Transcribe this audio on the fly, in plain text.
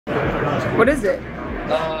What is it?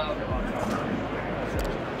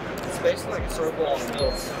 It's basically like a circle on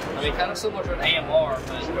wheels. I mean, kind of similar to an AMR,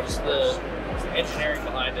 but just the engineering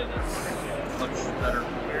behind it is much better.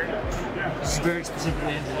 This is very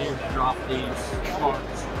specifically engineered to drop these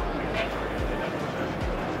parts.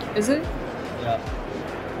 Is it? Yeah.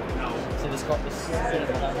 So this car, this is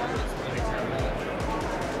behind it.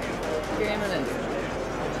 Okay, I'm in.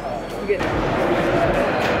 I'm getting it.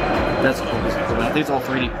 That's cool. I think it's all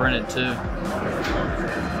 3D printed too.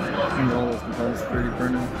 All those components are 3D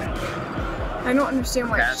printed. I don't understand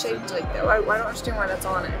why it's shaped like that. I don't understand why that's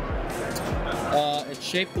on it. It's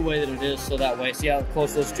shaped the way that it is, so that way. See how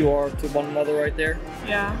close those two are to one another right there?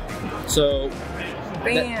 Yeah. So,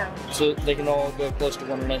 bam. So they can all go close to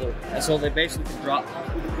one another. And so they basically can drop.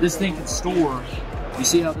 This thing can store. You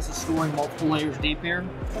see how this is storing multiple layers deep here?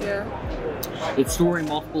 Yeah. It's storing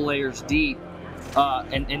multiple layers deep.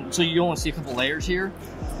 And so you only see a couple layers here,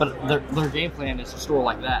 but their game plan is to store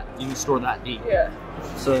like that. You can store that deep. Yeah.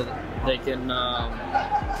 So they can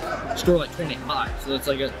store like 20 high. So it's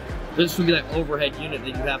like this would be like overhead unit that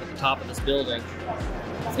you have at the top of this building,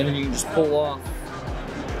 and then you can just pull off,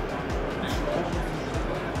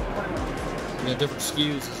 different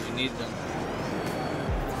SKUs as you need them.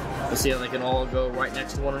 You see how they can all go right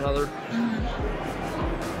next to one another?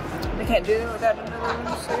 They can't do that without another one, I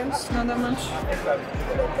guess? Not that much?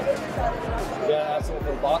 Yeah, that's what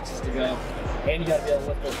for the boxes to go. And you gotta be able to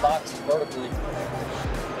lift those boxes vertically.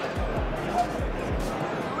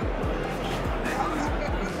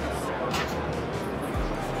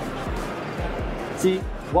 See,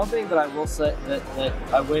 one thing that I will say that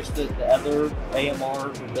I wish that the other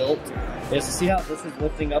AMRs were built is to see how this is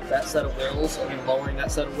lifting up that set of wheels and lowering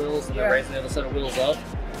that set of wheels and then raising the other set of wheels up.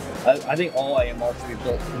 I think all AMRs should be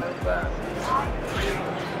built like that.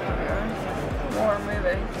 More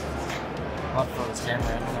moving. I'll throw this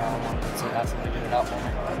camera in there. I want to have somebody get it out for me.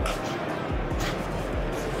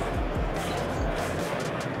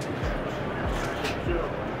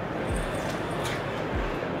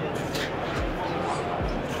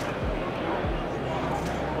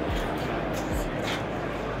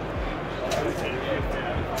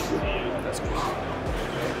 That's cool.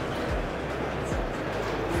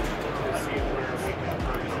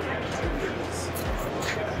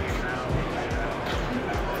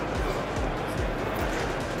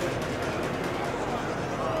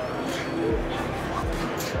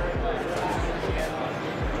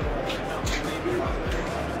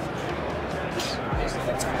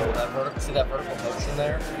 See that vertical motion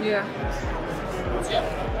there? Yeah. Yeah.